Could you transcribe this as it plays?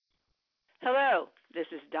Hello, this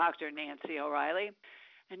is Dr. Nancy O'Reilly,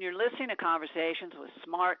 and you're listening to Conversations with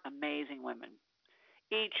Smart, Amazing Women.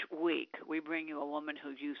 Each week, we bring you a woman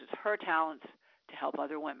who uses her talents to help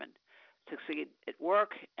other women succeed at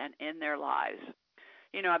work and in their lives.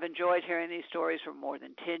 You know, I've enjoyed hearing these stories for more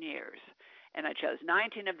than 10 years, and I chose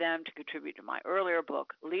 19 of them to contribute to my earlier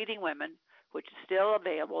book, Leading Women, which is still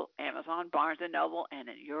available Amazon, Barnes & Noble, and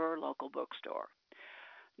in your local bookstore.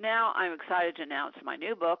 Now I'm excited to announce my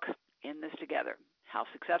new book, In This Together, How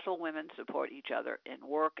Successful Women Support Each Other in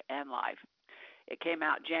Work and Life. It came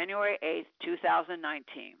out January 8th,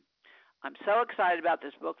 2019. I'm so excited about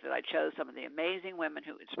this book that I chose some of the amazing women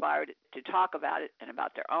who inspired it to talk about it and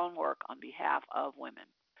about their own work on behalf of women.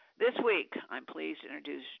 This week, I'm pleased to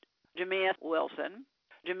introduce Jamia Wilson.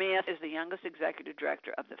 Jamia is the youngest executive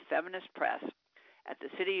director of the Feminist Press at the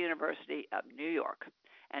City University of New York,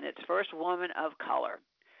 and its first woman of color.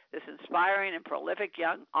 This inspiring and prolific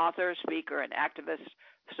young author, speaker, and activist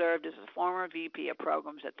served as a former VP of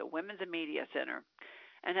programs at the Women's and Media Center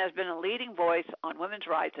and has been a leading voice on women's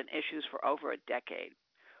rights and issues for over a decade.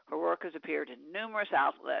 Her work has appeared in numerous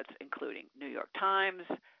outlets, including New York Times,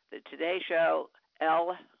 The Today Show,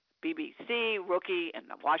 Elle, BBC, Rookie, and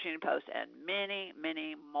the Washington Post, and many,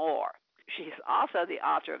 many more. She is also the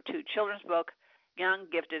author of 2 children's books, Young,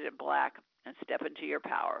 Gifted, and Black, and Step Into Your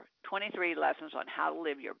Power, 23 Lessons on How to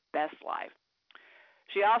Live Your Best Life.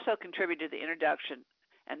 She also contributed to the introduction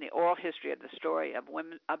and the oral history of the story of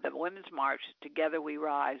the Women's March, Together We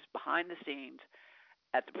Rise, behind the scenes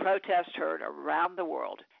at the protests heard around the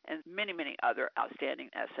world, and many, many other outstanding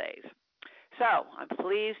essays. So I'm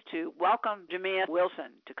pleased to welcome Jamia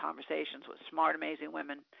Wilson to Conversations with Smart, Amazing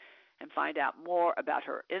Women and find out more about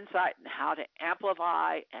her insight and how to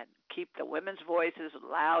amplify and keep the women's voices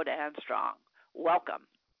loud and strong. Welcome.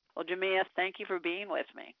 Well, Jamia, thank you for being with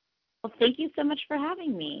me. Well, thank you so much for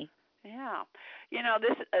having me. Yeah. You know,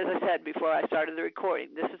 this, as I said before I started the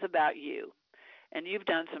recording, this is about you. And you've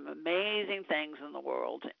done some amazing things in the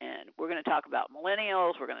world, and we're going to talk about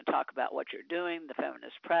millennials. We're going to talk about what you're doing, the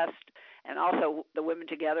Feminist Press, and also the Women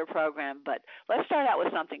Together program. But let's start out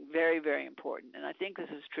with something very, very important, and I think this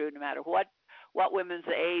is true no matter what women's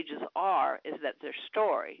ages are, is that their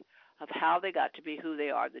story of how they got to be who they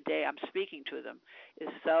are the day I'm speaking to them is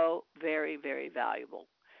so very, very valuable.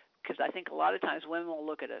 Because I think a lot of times women will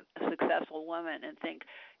look at a successful woman and think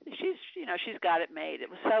she's got it made. It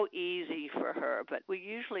was so easy for her, but we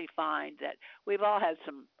usually find that we've all had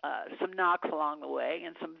some knocks along the way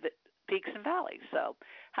and some peaks and valleys. So,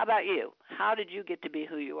 how about you? How did you get to be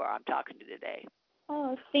who you are? I'm talking to today.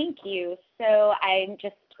 Oh, thank you. So I'm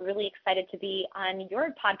just really excited to be on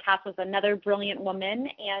your podcast with another brilliant woman,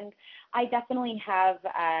 and I definitely have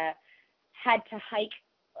had to hike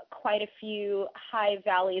quite a few high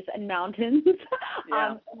valleys and mountains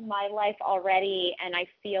in my life already, and I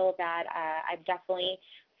feel that I'm definitely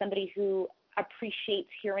somebody who appreciates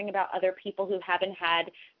hearing about other people who haven't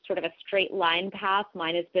had sort of a straight line path.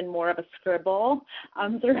 Mine has been more of a scribble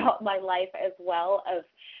throughout my life as well, of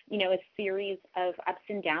a series of ups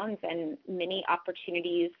and downs and many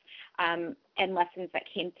opportunities and lessons that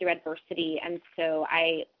came through adversity. And so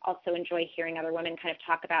I also enjoy hearing other women kind of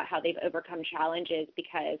talk about how they've overcome challenges,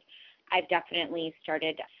 because I've definitely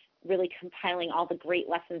started really compiling all the great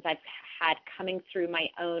lessons I've had coming through my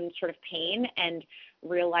own sort of pain and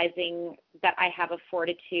realizing that I have a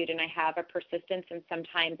fortitude and I have a persistence, and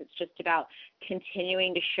sometimes it's just about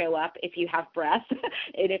continuing to show up if you have breath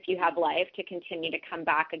and if you have life, to continue to come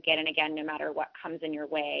back again and again no matter what comes in your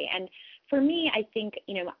way. And for me, I think,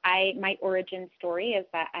 my origin story is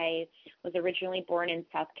that I was originally born in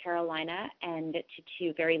South Carolina and to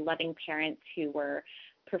 2 very loving parents who were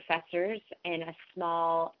professors in a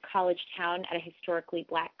small college town at a historically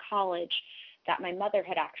Black college that my mother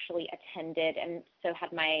had actually attended, and so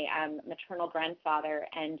had my maternal grandfather.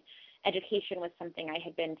 And education was something I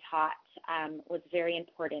had been taught was very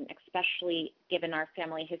important, especially given our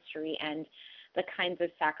family history and the kinds of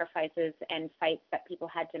sacrifices and fights that people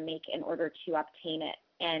had to make in order to obtain it.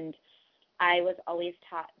 And I was always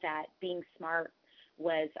taught that being smart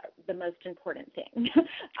was the most important thing,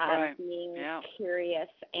 being curious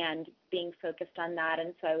and being focused on that.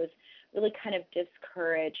 And so I was really kind of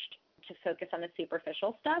discouraged to focus on the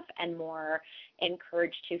superficial stuff and more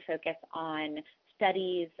encouraged to focus on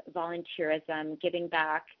studies, volunteerism, giving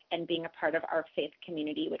back, and being a part of our faith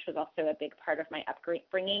community, which was also a big part of my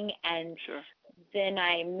upbringing. And then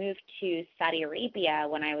I moved to Saudi Arabia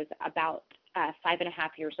when I was about 5.5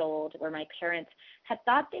 years old, where my parents had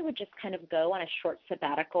thought they would just kind of go on a short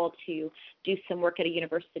sabbatical to do some work at a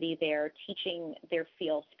university there, teaching their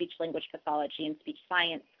field, speech language pathology and speech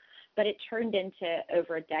science. but it turned into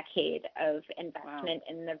over a decade of investment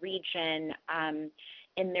in the region,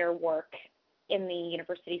 in their work in the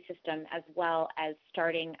university system, as well as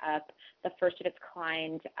starting up the first of its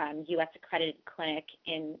kind U.S. accredited clinic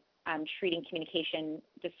in treating communication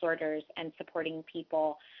disorders and supporting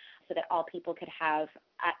people so that all people could have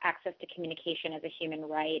access to communication as a human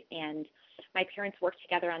right. And my parents worked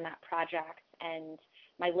together on that project, and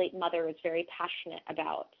my late mother was very passionate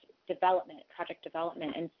about project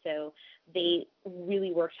development, and so they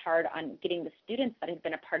really worked hard on getting the students that had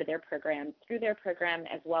been a part of their program through their program,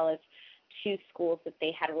 as well as two schools that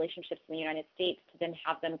they had relationships in the United States, to then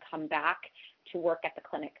have them come back to work at the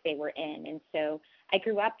clinic they were in. And so I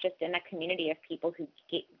grew up just in a community of people who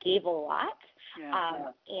gave a lot,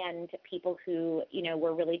 and people who,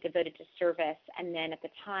 were really devoted to service. And then at the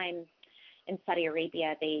time in Saudi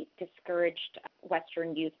Arabia, they discouraged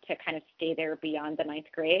Western youth to kind of stay there beyond the ninth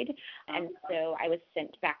grade. And so I was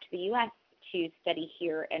sent back to the U.S. to study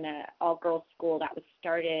here in an all-girls school that was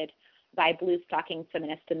started by blue stocking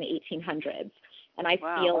feminists in the 1800s. And I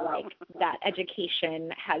feel like that education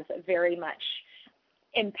has very much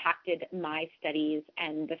impacted my studies,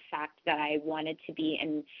 and the fact that I wanted to be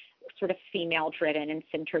in sort of female-driven and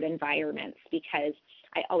centered environments, because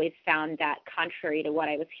I always found that, contrary to what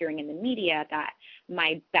I was hearing in the media, that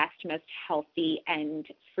my best, most healthy and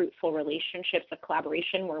fruitful relationships of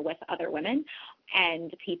collaboration were with other women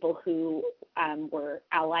and people who were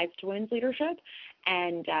allies to women's leadership.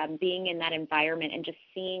 And being in that environment and just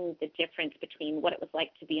seeing the difference between what it was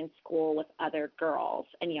like to be in school with other girls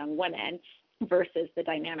and young women versus the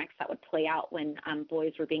dynamics that would play out when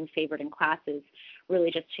boys were being favored in classes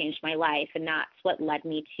really just changed my life. And that's what led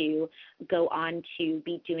me to go on to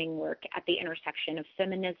be doing work at the intersection of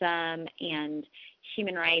feminism and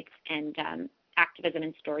human rights and activism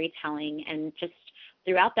and storytelling. And just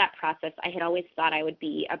throughout that process, I had always thought I would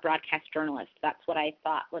be a broadcast journalist. That's what I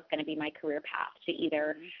thought was going to be my career path, to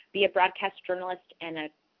either be a broadcast journalist and a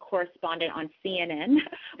correspondent on CNN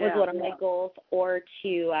was one of my goals, or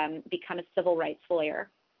to become a civil rights lawyer.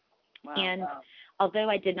 And although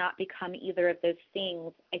I did not become either of those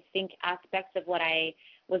things, I think aspects of what I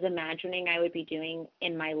was imagining I would be doing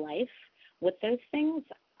in my life with those things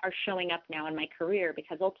are showing up now in my career,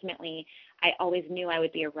 because ultimately I always knew I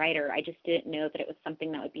would be a writer. I just didn't know that it was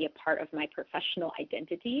something that would be a part of my professional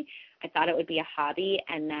identity. I thought it would be a hobby,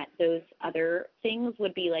 and that those other things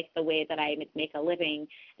would be like the way that I would make a living.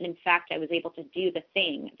 And in fact, I was able to do the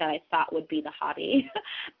thing that I thought would be the hobby.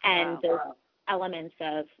 And those elements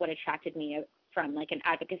of what attracted me from like an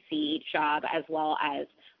advocacy job, as well as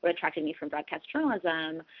what attracted me from broadcast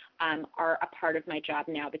journalism, are a part of my job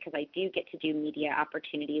now, because I do get to do media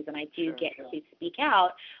opportunities and I do get to speak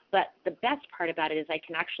out. But the best part about it is I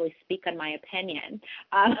can actually speak on my opinion,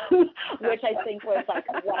 which I think was like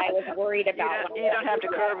what I was worried about. You don't have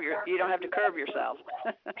to curb yourself.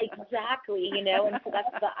 Exactly, and so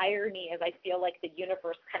that's the irony, is I feel like the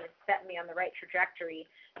universe kind of set me on the right trajectory,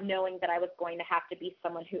 knowing that I was going to have to be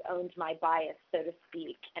someone who owned my bias, so to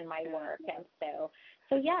speak, in my work. And so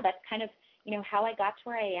yeah, that's kind of how I got to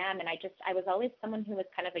where I am. And I was always someone who was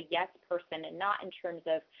kind of a yes person, and not in terms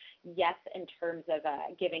of yes in terms of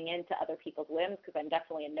giving in to other people's whims, because I'm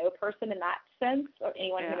definitely a no person in that sense, or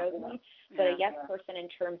anyone who knows me, but a yes person in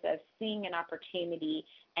terms of seeing an opportunity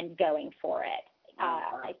and going for it.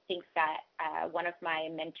 I think that one of my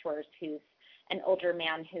mentors, who's an older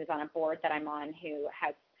man who's on a board that I'm on, who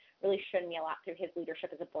has really shown me a lot through his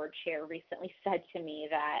leadership as a board chair, recently said to me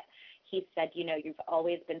that he said, you've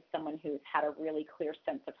always been someone who's had a really clear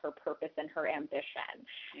sense of her purpose and her ambition.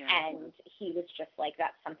 And he was just like,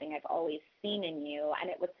 that's something I've always seen in you. And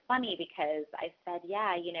it was funny because I said,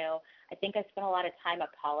 I think I spent a lot of time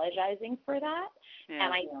apologizing for that.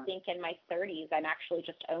 And I think in my 30s, I'm actually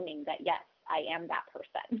just owning that, yes, I am that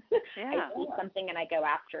person. I see something and I go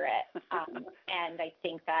after it. And I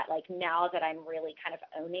think that like now that I'm really kind of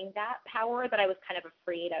owning that power that I was kind of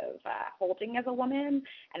afraid of holding as a woman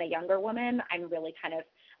and a younger woman, I'm really kind of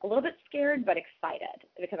a little bit scared but excited,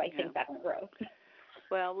 because I think that's growth.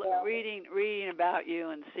 Well, reading about you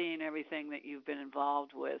and seeing everything that you've been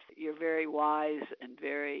involved with, you're very wise and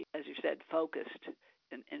very, as you said, focused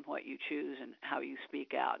in what you choose and how you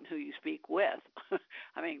speak out and who you speak with.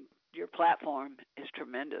 I mean, your platform is tremendous.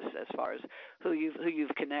 tremendous as far as who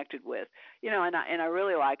you've connected with. And I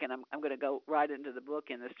really like, and I'm going to go right into the book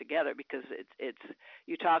in this together, because it's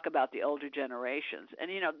you talk about the older generations, and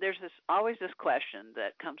there's always this question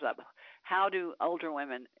that comes up: how do older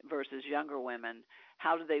women versus younger women,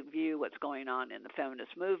 how do they view what's going on in the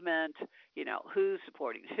feminist movement? Who's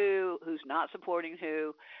supporting who's not supporting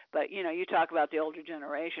who? But you talk about the older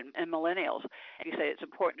generation and millennials. You say it's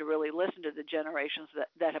important to really listen to the generations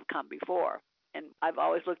that have come before. And I've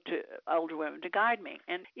always looked to older women to guide me.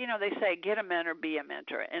 And they say get a mentor, be a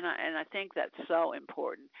mentor, and I think that's so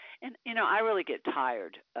important. And I really get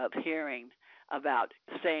tired of hearing about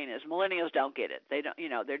saying is millennials don't get it. They don't,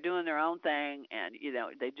 they're doing their own thing, and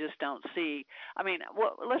they just don't see. I mean,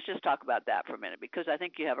 let's just talk about that for a minute, because I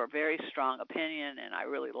think you have a very strong opinion, and I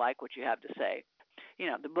really like what you have to say.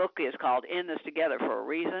 The book is called In This Together for a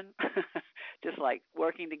reason. Just like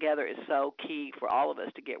working together is so key for all of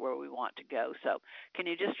us to get where we want to go. So can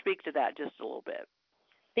you just speak to that just a little bit?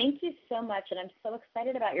 Thank you so much, and I'm so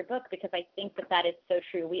excited about your book, because I think that is so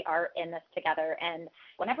true. We are in this together, and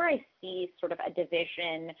whenever I see sort of a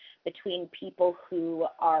division between people who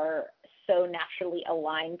are so naturally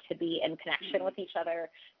aligned to be in connection with each other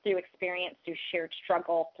through experience, through shared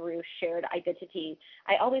struggle, through shared identity,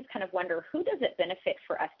 I always kind of wonder, who does it benefit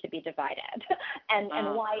for us to be divided? and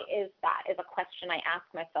why is that, is a question I ask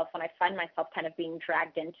myself when I find myself kind of being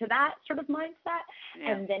dragged into that sort of mindset.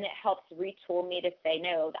 Yeah. And then it helps retool me to say,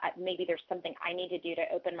 no, that maybe there's something I need to do to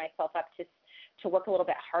open myself up to work a little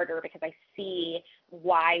bit harder, because I see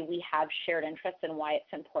why we have shared interests and why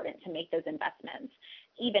it's important to make those investments,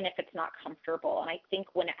 even if it's not comfortable. And I think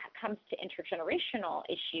when it comes to intergenerational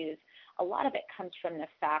issues, a lot of it comes from the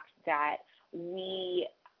fact that we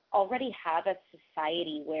already have a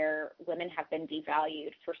society where women have been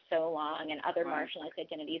devalued for so long, and other marginalized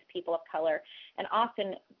identities, people of color, and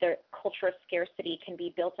often the culture of scarcity can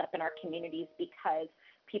be built up in our communities because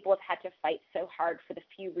people have had to fight so hard for the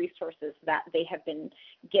few resources that they have been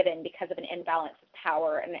given because of an imbalance of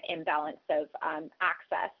power and an imbalance of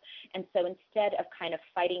access. And so instead of kind of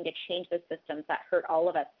fighting to change those systems that hurt all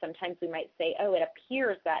of us, sometimes we might say, oh, it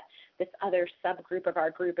appears that this other subgroup of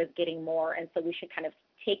our group is getting more, and so we should kind of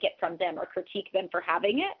take it from them or critique them for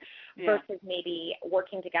having it, versus maybe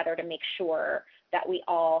working together to make sure that we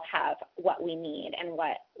all have what we need and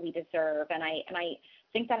what we deserve. And I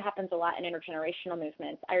think that happens a lot in intergenerational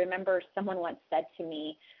movements. I remember someone once said to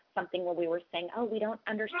me something where we were saying, oh, we don't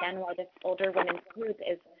understand why this older women's group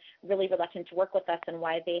is really reluctant to work with us and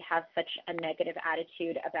why they have such a negative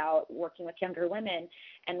attitude about working with younger women.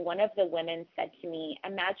 And one of the women said to me,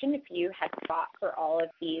 imagine if you had fought for all of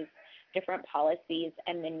these different policies,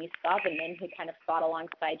 and then you saw the men who kind of fought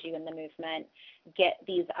alongside you in the movement get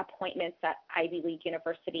these appointments at Ivy League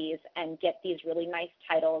universities and get these really nice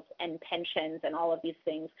titles and pensions and all of these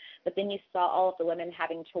things, but then you saw all of the women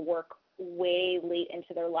having to work way late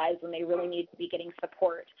into their lives when they really need to be getting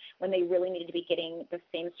support, when they really needed to be getting the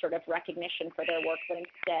same sort of recognition for their work, but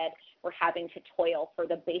instead were having to toil for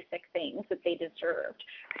the basic things that they deserved,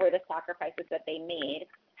 for the sacrifices that they made.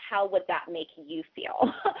 How would that make you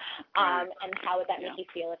feel? And how would that make you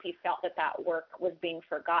feel if you felt that work was being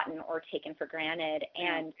forgotten or taken for granted?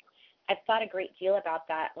 And I've thought a great deal about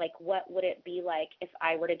that. Like, what would it be like if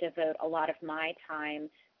I were to devote a lot of my time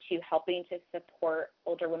to helping to support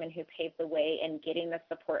older women who paved the way and getting the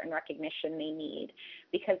support and recognition they need?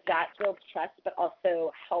 Because that builds trust, but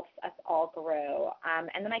also helps us all grow.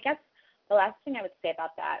 And then I guess the last thing I would say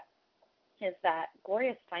about that is that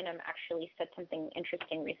Gloria Steinem actually said something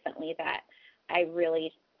interesting recently that I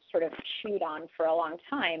really sort of chewed on for a long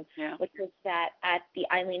time, which was that at the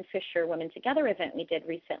Eileen Fisher Women Together event we did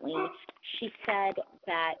recently, she said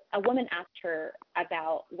that a woman asked her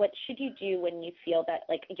about what should you do when you feel that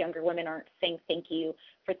like younger women aren't saying thank you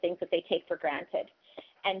for things that they take for granted.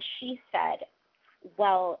 And she said,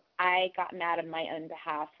 well, I got mad on my own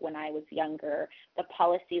behalf when I was younger. The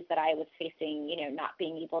policies that I was facing, not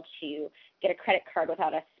being able to get a credit card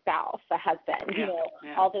without a spouse, a husband,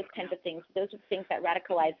 all those kinds of things. Those are things that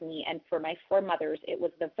radicalized me. And for my foremothers, it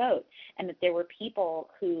was the vote. And that there were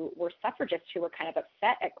people who were suffragists who were kind of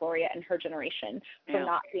upset at Gloria and her generation for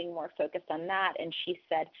not being more focused on that. And she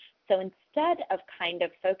said, so instead of kind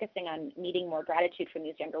of focusing on needing more gratitude from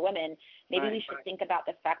these younger women, maybe we should think about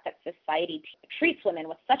the fact that society treats women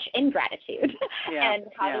with such ingratitude and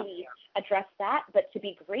how do we address that, but to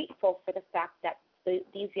be grateful for the fact that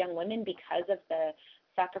these young women, because of the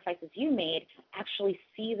sacrifices you made, actually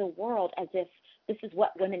see the world as if this is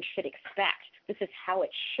what women should expect. This is how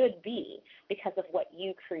it should be because of what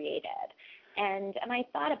you created. And I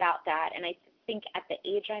thought about that, and I think at the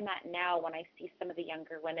age I'm at now, when I see some of the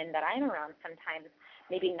younger women that I'm around sometimes,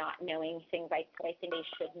 maybe not knowing things that I think they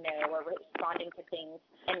should know, or responding to things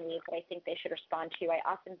in ways that I think they should respond to, I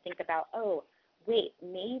often think about, oh, wait,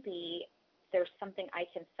 maybe there's something I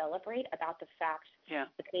can celebrate about the fact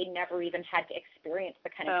that they never even had to experience the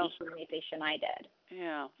kind of dehumanization I did.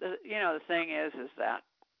 Yeah. The thing is that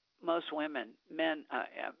most women,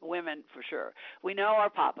 women for sure, we know our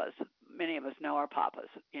papas. Many of us know our papas,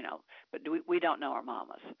 but we don't know our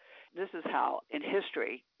mamas. This is how, in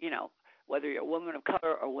history, whether you're a woman of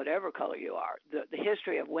color or whatever color you are, the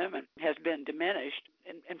history of women has been diminished.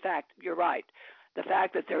 In fact, you're right. The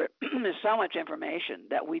fact that there is so much information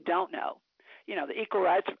that we don't know. The Equal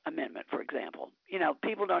Rights Amendment, for example,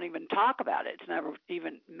 people don't even talk about it. It's never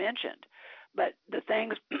even mentioned. But the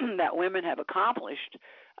things that women have accomplished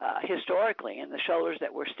historically, and the shoulders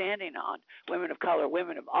that we're standing on, women of color,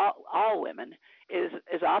 women of all women,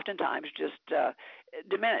 is oftentimes just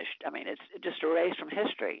diminished. I mean, it's just erased from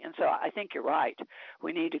history. And so I think you're right.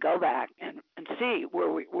 We need to go back and see where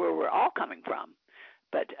we're all coming from.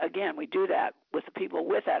 But again, we do that with the people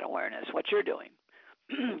with that awareness. What you're doing.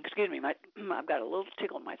 Excuse me, I've got a little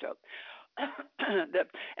tickle in my throat.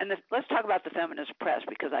 Let's talk about the feminist press,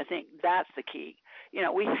 because I think that's the key.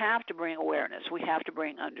 We have to bring awareness. We have to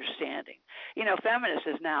bring understanding. Feminist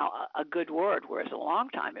is now a good word, whereas a long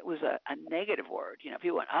time it was a negative word.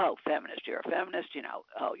 People went, oh, feminist, you're a feminist.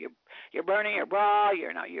 Oh, you're burning your bra. You're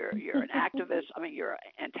an activist. I mean, you're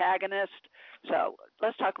an antagonist. So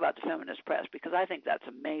let's talk about the feminist press, because I think that's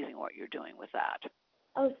amazing what you're doing with that.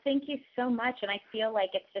 Oh, thank you so much. And I feel like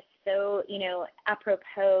it's just so,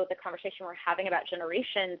 apropos the conversation we're having about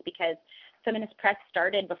generations, because feminist press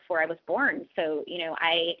started before I was born. So,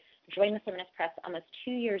 I joined the feminist press almost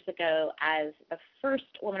 2 years ago as the first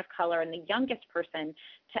woman of color and the youngest person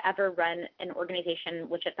to ever run an organization,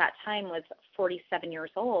 which at that time was 47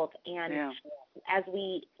 years old. And as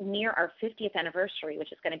we near our 50th anniversary,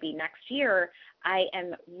 which is going to be next year, I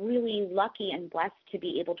am really lucky and blessed to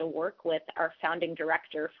be able to work with our founding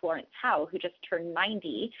director, Florence Howe, who just turned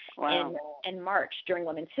 90 in March during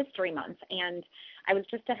Women's History Month. And I was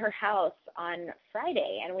just at her house on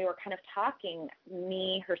Friday, and we were kind of talking,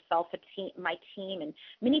 me, herself, my team, and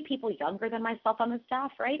many people younger than myself on the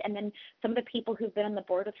staff, right? And then some of the people who've been on the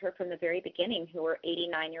board with her from the very beginning, who are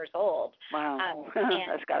 89 years old. Wow.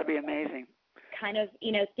 That's got to be amazing. Kind of,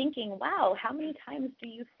 thinking, wow, how many times do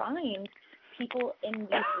you find people in these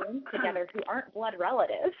rooms together who aren't blood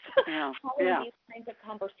relatives having these kinds of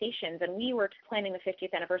conversations? And we were planning the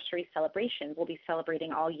 50th anniversary celebrations. We'll be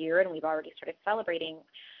celebrating all year, and we've already started celebrating.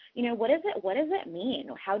 What does it mean?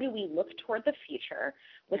 How do we look toward the future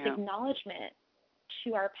with acknowledgement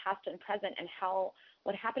to our past and present, and how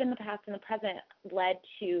what happened in the past and the present led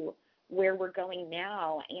to where we're going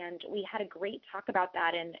now? And we had a great talk about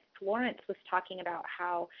that, and Florence was talking about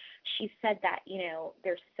how she said that,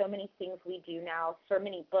 there's so many things we do now, so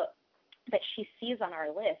many books that she sees on our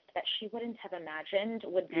list that she wouldn't have imagined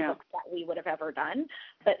would be books that we would have ever done,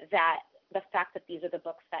 but that the fact that these are the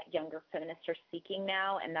books that younger feminists are seeking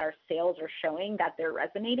now, and that our sales are showing that they're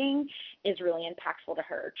resonating, is really impactful to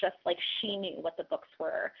her, just like she knew what the books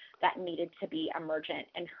were that needed to be emergent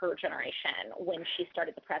in her generation when she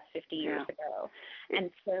started the press 50 years ago. And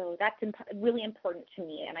so that's really important to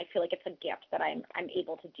me, and I feel like it's a gift that I'm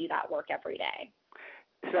able to do that work every day.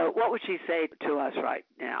 So what would she say to us right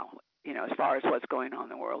now, as far as what's going on in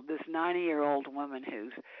the world? This 90-year-old woman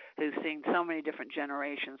who's seen so many different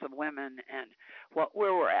generations of women, and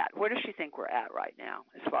where we're at. Where does she think we're at right now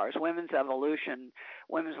as far as women's evolution,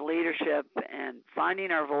 women's leadership, and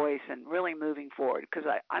finding our voice and really moving forward? Because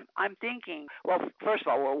I'm thinking, well, first of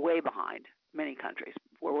all, we're way behind many countries.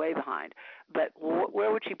 We're way behind. But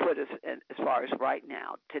where would she put us as far as right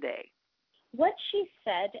now, today? What she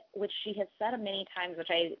said, which she has said many times, which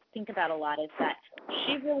I think about a lot, is that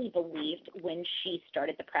she really believed when she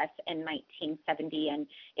started the press in 1970, and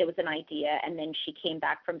it was an idea, and then she came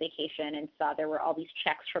back from vacation and saw there were all these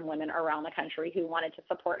checks from women around the country who wanted to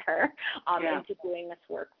support her into doing this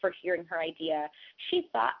work, for hearing her idea. She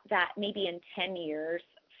thought that maybe in 10 years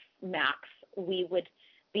max we would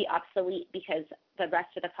be obsolete, because the rest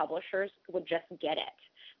of the publishers would just get it.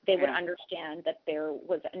 They would understand that there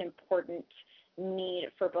was an important need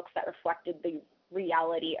for books that reflected the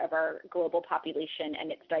reality of our global population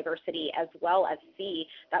and its diversity, as well as see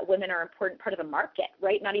that women are an important part of the market,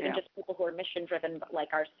 right? Not even just people who are mission-driven, but like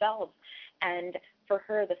ourselves. And for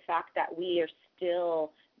her, the fact that we are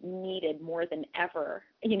still needed more than ever,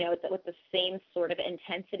 with the same sort of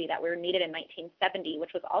intensity that we were needed in 1970,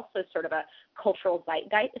 which was also sort of a cultural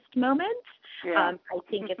zeitgeist moment, I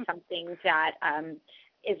think is something that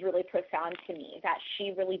is really profound to me, that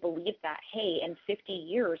she really believed that, hey, in 50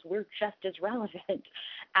 years, we're just as relevant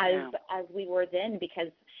as we were then.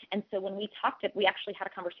 And so when we actually had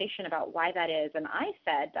a conversation about why that is. And I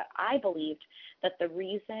said that I believed that the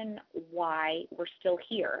reason why we're still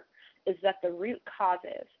here is that the root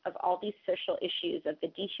causes of all these social issues, of the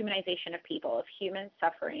dehumanization of people, of human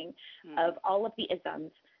suffering, of all of the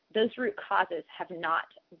isms, those root causes have not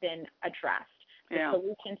been addressed. The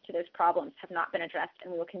solutions to those problems have not been addressed,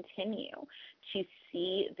 and we will continue to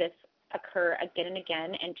see this occur again and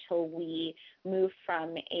again until we move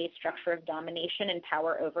from a structure of domination and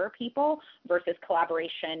power over people versus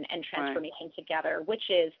collaboration and transformation together, which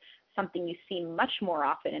is something you see much more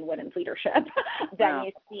often in women's leadership than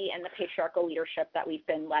you see in the patriarchal leadership that we've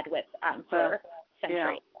been led with for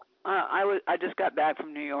centuries. I just got back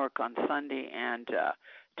from New York on Sunday, and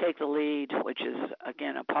Take the Lead, which is,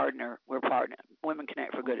 again, a partner. Women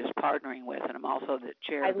Connect for Good is partnering with, and I'm also the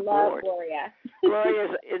chair of the board. I love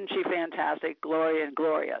Gloria. Isn't she fantastic? Gloria and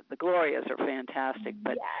Gloria. The Glorias are fantastic.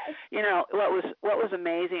 But, you know, what was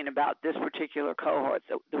amazing about this particular cohort,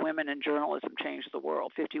 the Women in Journalism Changed the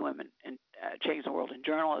World, 50 women changed the world in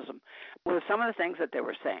journalism, was some of the things that they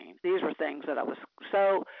were saying. These were things that I was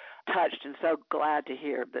so touched and so glad to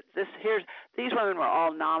hear. But these women were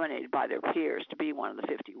all nominated by their peers to be one of the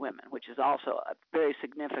 50 women, which is also very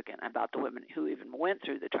significant about the women who even went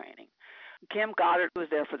through the training. Kim Goddard was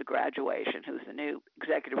there for the graduation, who's the new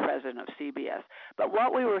executive president of CBS. But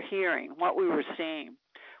what we were hearing, what we were seeing,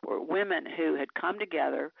 were women who had come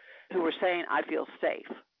together who were saying, I feel safe.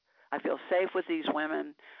 I feel safe with these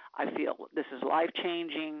women. I feel this is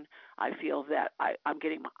life-changing. I feel that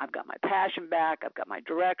I've got my passion back. I've got my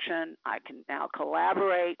direction. I can now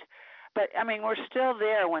collaborate. But, I mean, we're still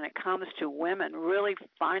there when it comes to women really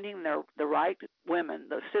finding the right women,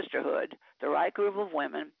 the sisterhood, the right group of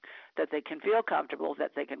women that they can feel comfortable,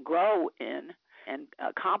 that they can grow in and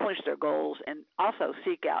accomplish their goals, and also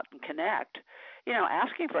seek out and connect. You know,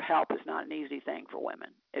 asking for help is not an easy thing for women,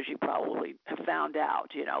 as you probably have found out,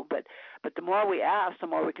 you know. But the more we ask, the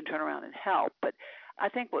more we can turn around and help. But I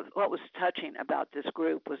think what was touching about this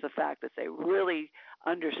group was the fact that they really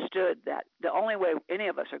understood that the only way any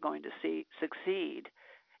of us are going to succeed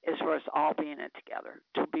is for us all being in it together,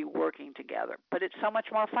 to be working together. But it's so much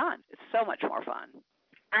more fun. It's so much more fun.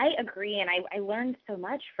 I agree, and I learned so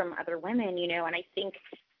much from other women, you know, and I think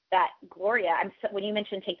that Gloria, when you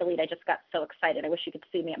mentioned Take the Lead, I just got so excited. I wish you could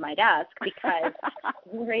see me at my desk, because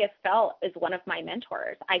Gloria Feldt is one of my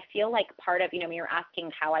mentors. I feel like part of, you know, when you're asking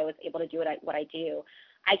how I was able to do what I do,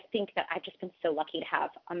 I think that I've just been so lucky to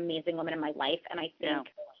have amazing women in my life. And I think,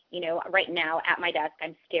 you know, right now at my desk,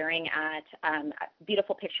 I'm staring at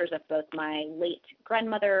beautiful pictures of both my late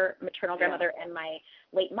grandmother, maternal grandmother, and my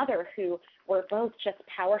late mother, who were both just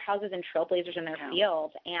powerhouses and trailblazers in their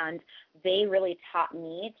field. And they really taught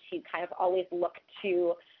me to kind of always look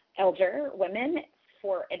to elder women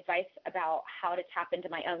for advice about how to tap into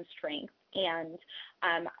my own strength. And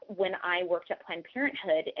when I worked at Planned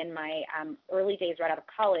Parenthood in my early days right out of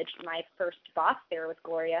college, my first boss there was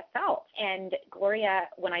Gloria Feldt. And Gloria,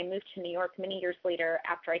 when I moved to New York many years later,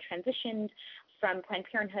 after I transitioned from Planned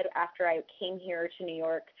Parenthood, after I came here to New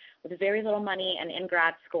York with very little money and in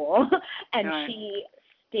grad school, and she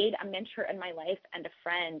stayed a mentor in my life and a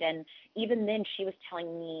friend. And even then, she was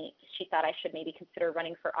telling me she thought I should maybe consider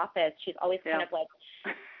running for office. She's always kind of like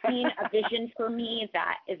seen a vision for me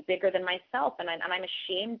that is bigger than myself. And I'm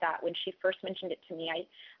ashamed that when she first mentioned it to me,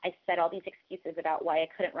 I said all these excuses about why I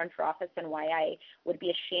couldn't run for office and why I would be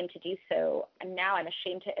ashamed to do so. And now I'm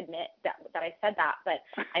ashamed to admit that I said that. But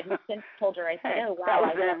I've since told her, I said, oh, wow. That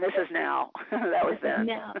was then. This is now. That was then.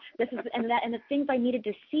 Now. And the things I needed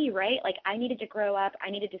to see, right? Like, I needed to grow up. I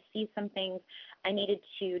needed to see some things. I needed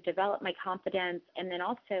to develop my confidence, and then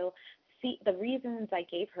also see the reasons I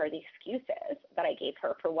gave her, the excuses that I gave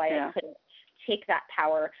her for why I couldn't take that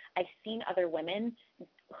power. I've seen other women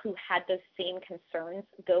who had those same concerns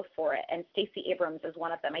go for it, and Stacey Abrams is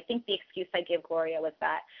one of them. I think the excuse I gave Gloria was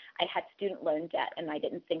that I had student loan debt, and I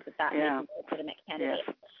didn't think that made me a legitimate candidate.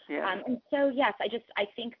 And so, yes, I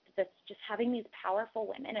think that just having these powerful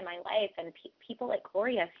women in my life, and people like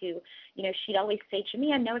Gloria, who, you know, she'd always say to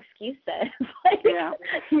me, no excuses.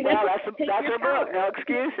 Well, that's her book, No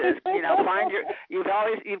Excuses. You know,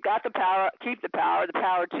 you've got the power, keep the power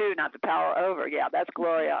to, not the power over. Yeah, that's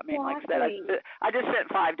Gloria. I mean, like I said, I just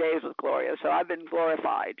spent 5 days with Gloria, so I've been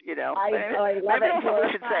glorified, you know. I love it. Maybe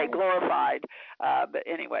we should say glorified. But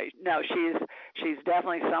anyway, no, she's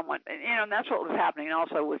definitely someone, and, you know, and that's what was happening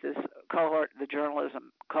also with this cohort, the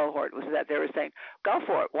journalism cohort, was that they were saying, go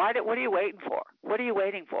for it. What are you waiting for? What are you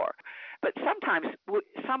waiting for? But sometimes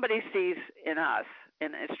somebody sees in us,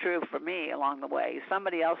 and it's true for me along the way.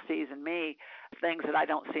 Somebody else sees in me things that I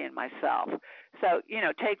don't see in myself. So,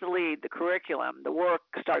 take the lead, the curriculum, the work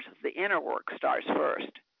starts, the inner work starts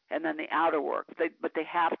first, and then the outer work. But they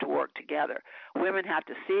have to work together. Women have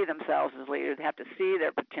to see themselves as leaders. They have to see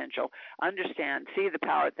their potential, understand, see the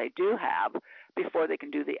power that they do have before they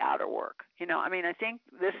can do the outer work. I think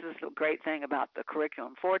this is the great thing about the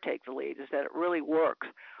curriculum for Take the Lead, is that it really works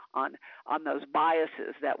on those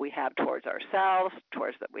biases that we have towards ourselves,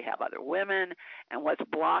 towards that we have other women, and what's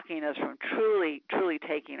blocking us from truly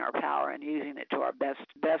taking our power and using it to our best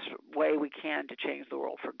way we can to change the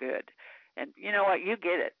world for good. And you know what? You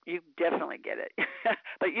get it. You definitely get it.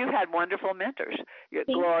 But you've had wonderful mentors.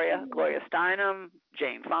 Gloria Steinem,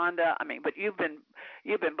 Jane Fonda. But you've been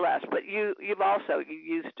blessed. But you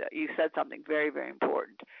said something very, very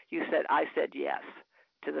important. You said, I said yes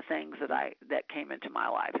to the things that came into my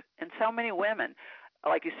life. And so many women,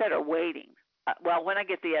 like you said, are waiting. Well, when I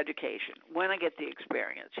get the education, when I get the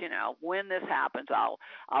experience, when this happens, I'll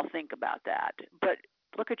think about that. But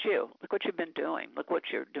look at you. Look what you've been doing. Look what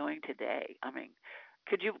you're doing today.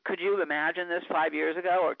 Could you imagine this 5 years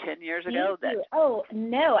ago or 10 years ago? Oh,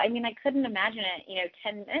 no. I couldn't imagine it,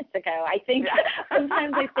 10 minutes ago. I think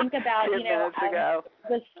sometimes I think about,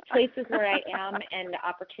 the places where I am and the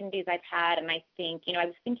opportunities I've had. And I think, I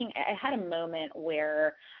was thinking, I had a moment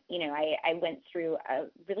where, I went through a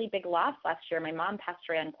really big loss last year. My mom passed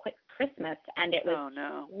away on Christmas, and it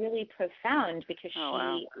was really profound because she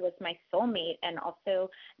was my soulmate. And also,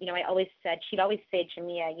 she'd always say to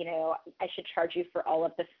me, I should charge you for all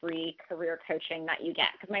of the free career coaching that you get,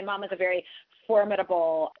 because my mom was a very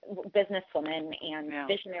formidable businesswoman and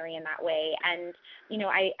visionary in that way. And,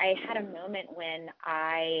 I had a moment when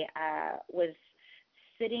I was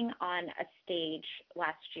sitting on a stage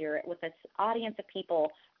last year with this audience of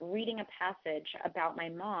people reading a passage about my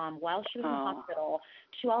mom while she was in the hospital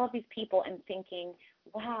to all of these people, and thinking,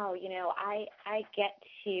 wow, I get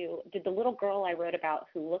to, did the little girl I wrote about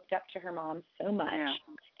who looked up to her mom so much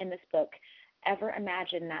in this book ever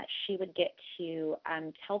imagine that she would get to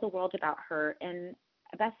tell the world about her in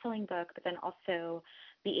a best-selling book, but then also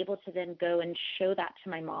be able to then go and show that to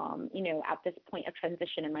my mom, at this point of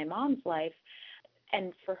transition in my mom's life.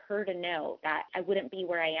 And for her to know that I wouldn't be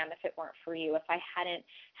where I am if it weren't for you. If I hadn't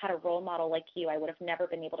had a role model like you, I would have never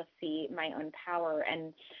been able to see my own power.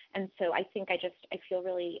 And so I think I feel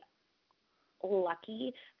really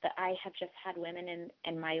lucky that I have just had women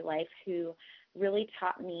in my life who really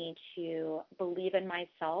taught me to believe in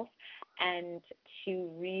myself and to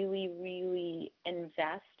really, really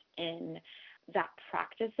invest in that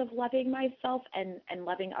practice of loving myself and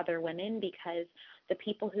loving other women, because the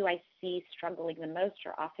people who I see struggling the most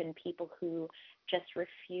are often people who just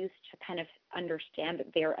refuse to kind of understand that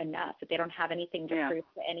they're enough, that they don't have anything to prove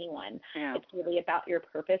to anyone. It's really about your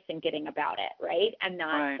purpose and getting about it, right? And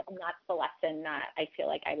that's the lesson that I feel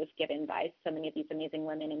like I was given by so many of these amazing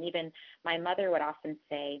women. And even my mother would often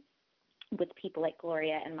say, with people like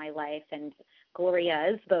Gloria in my life, and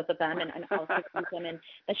Gloria's, both of them, and also these women,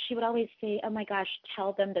 that she would always say, oh my gosh,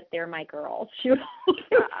 tell them that they're my girls. She would always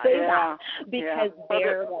say that, because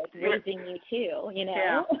they're like raising you too,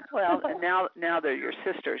 Yeah. Well, and now they're your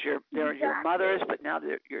sisters. They're your mothers, but now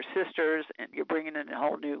they're your sisters, and you're bringing in a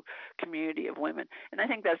whole new community of women. And I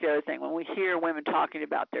think that's the other thing. When we hear women talking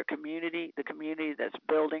about their community, the community that's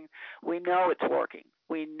building, we know it's working.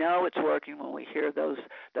 We know it's working when we hear those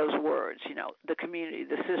words, the community,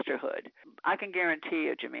 the sisterhood. I can guarantee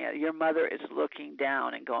you, Jamia, your mother is looking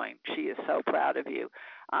down and going, she is so proud of you.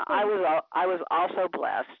 I was also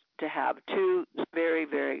blessed to have two very,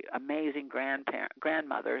 very amazing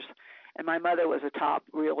grandmothers, and my mother was a top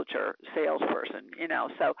realtor salesperson,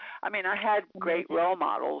 So, I had great role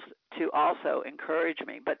models to also encourage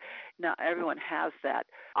me, but not everyone has that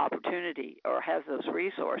opportunity or has those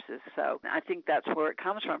resources. So I think that's where it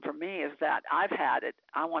comes from for me, is that I've had it.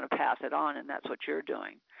 I want to pass it on, and that's what you're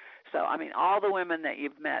doing. So, all the women that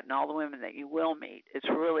you've met and all the women that you will meet, it's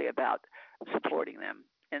really about supporting them.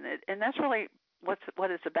 And that's really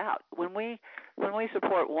what it's about. When we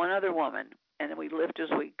support one other woman and then we lift as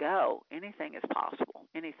we go, anything is possible,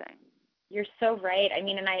 anything. You're so right. And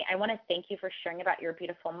I want to thank you for sharing about your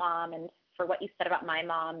beautiful mom and for what you said about my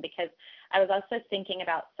mom, because I was also thinking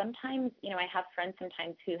about sometimes, I have friends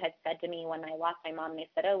sometimes who had said to me when I lost my mom, they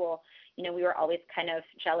said, oh, well, we were always kind of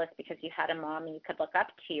jealous because you had a mom and you could look up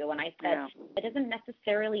to you. And I said, it doesn't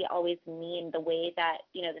necessarily always mean the way that,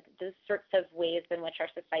 those sorts of ways in which our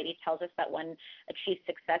society tells us that one achieves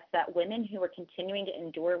success, that women who are continuing to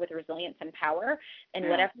endure with resilience and power and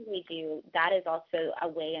whatever we do, that is also a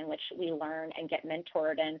way in which we learn and get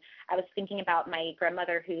mentored. And I was thinking about my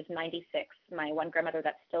grandmother, who's 96 my one grandmother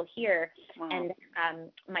that's still here. Wow.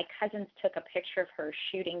 And my cousins took a picture of her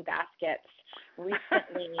shooting baskets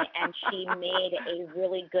recently, and she made a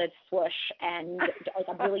really good swoosh and like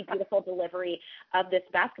a really beautiful delivery of this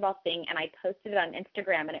basketball thing, and I posted it on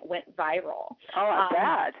Instagram, and it went viral. Oh,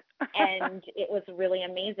 I bet. And it was really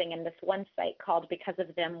amazing. And this one site called Because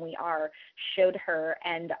of Them We Are showed her,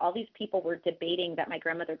 and all these people were debating that my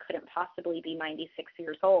grandmother couldn't possibly be 96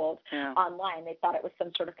 years old online. They thought it was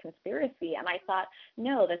some sort of conspiracy. And I thought,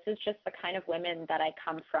 no, this is just the kind of women that I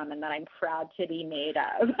come from and that I'm proud to be made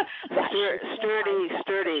of.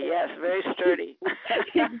 Sturdy, yes, very sturdy.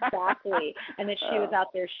 Exactly. And that she was out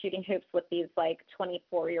there shooting hoops with these like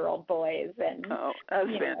 24-year-old boys. And that's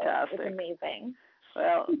fantastic. It was amazing.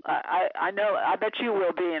 Well, I know. I bet you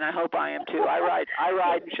will be, and I hope I am too. I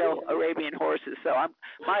ride and show Arabian horses, so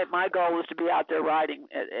my goal is to be out there riding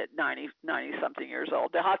at 90 something years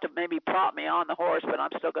old. They'll have to maybe prop me on the horse, but I'm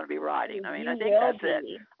still going to be riding. I mean, I think that's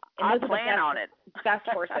it. I plan on it. Best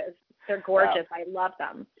horses. They're gorgeous. I love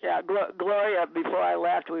them. Yeah, Gloria, before I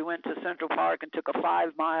left, we went to Central Park and took a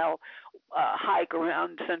 5-mile hike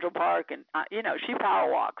around Central Park, and she power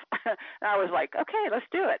walks. And I was like, okay, let's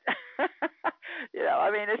do it. I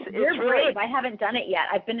mean, You're really brave. I haven't done it yet.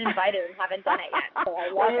 I've been invited and haven't done it yet, so I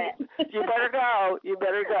love it. You better go. You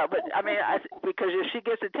better go. But I mean, because if she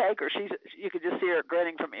gets to take her, you could just see her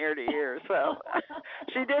grinning from ear to ear. So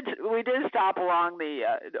we did stop along the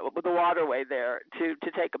waterway there to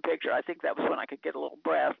take a picture. I think that was when I could get a little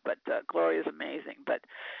breath. But Gloria's amazing. But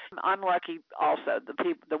I'm lucky also,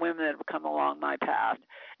 the women that have come along my path,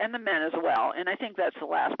 and the men as well. And I think that's the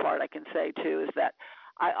last part I can say too, is that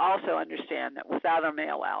I also understand that without our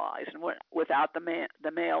male allies and without the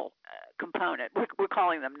male component, we're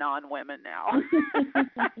calling them non-women now.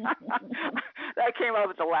 That came up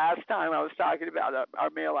at the last time I was talking about our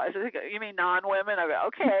male allies. I think, you mean non-women? I go,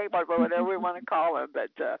 okay, but whatever we want to call them.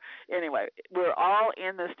 But anyway, we're all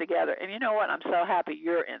in this together. And you know what? I'm so happy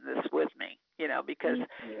you're in this with me. Because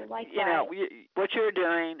what you're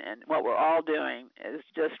doing and what we're all doing is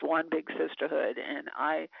just one big sisterhood. And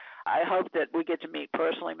I hope that we get to meet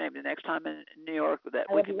personally. Maybe the next time in New York that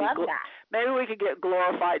I would love that. Maybe we could get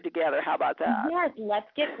glorified together. How about that? Yes, let's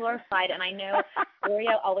get glorified. And I know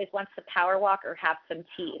Gloria always wants to power walk or have some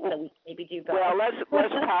tea, so we maybe do both. Well,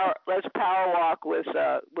 let's power walk with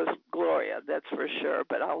Gloria. That's for sure.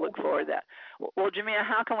 But I'll look forward to that. Well, Jamia,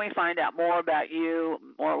 how can we find out more about you,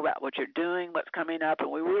 more about what you're doing, what's coming up?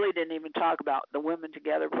 And we really didn't even talk about the Women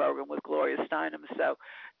Together program with Gloria Steinem. So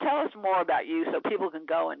tell us more about you so people can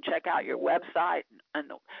go and check out your website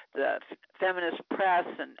and the Feminist Press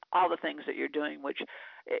and all the things that you're doing, which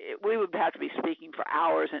we would have to be speaking for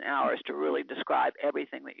hours and hours to really describe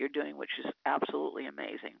everything that you're doing, which is absolutely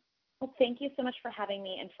amazing. Well, thank you so much for having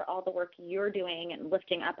me and for all the work you're doing and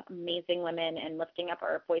lifting up amazing women and lifting up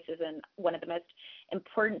our voices in one of the most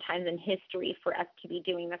important times in history for us to be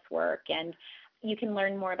doing this work. And you can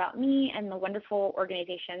learn more about me and the wonderful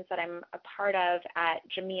organizations that I'm a part of at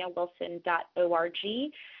jamiawilson.org.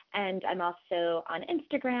 And I'm also on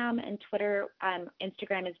Instagram and Twitter.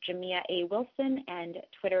 Instagram is Jamia A. Wilson and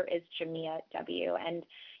Twitter is Jamia W. And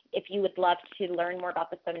if you would love to learn more about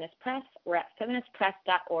the Feminist Press, we're at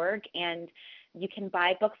feministpress.org, and you can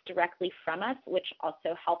buy books directly from us, which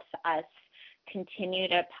also helps us continue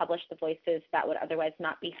to publish the voices that would otherwise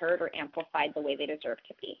not be heard or amplified the way they deserve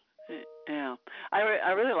to be. Yeah,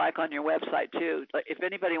 I really like on your website too. Like, if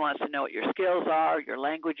anybody wants to know what your skills are, your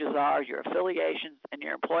languages are, your affiliations, and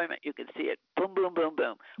your employment, you can see it. Boom, boom, boom,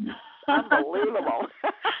 boom. Unbelievable.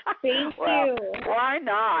 Thank you. Why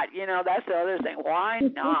not? That's the other thing. Why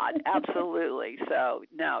not? Absolutely. So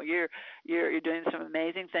no, you're doing some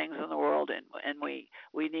amazing things in the world, and we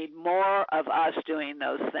need more of us doing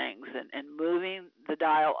those things and moving the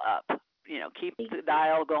dial up. Keep the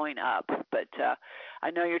dial going up. But I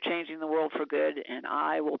know you're changing the world for good, and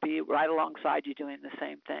I will be right alongside you doing the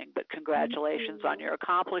same thing. But congratulations on your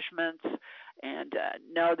accomplishments, and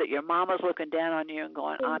know that your mama's looking down on you and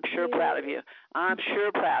going, I'm sure proud of you. I'm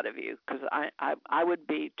sure proud of you, because I would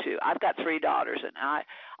be too. I've got 3 daughters, and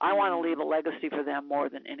I want to leave a legacy for them more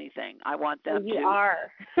than anything. I want them you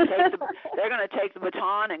are. They're going to take the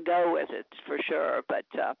baton and go with it for sure. But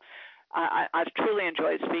I've truly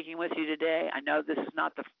enjoyed speaking with you today. I know this is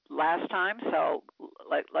not the last time, so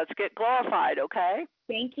let's get glorified, okay?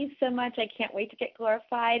 Thank you so much. I can't wait to get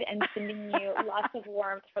glorified, and sending you lots of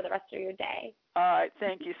warmth for the rest of your day. All right.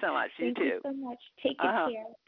 Thank you so much. Thank you so much. Take good care.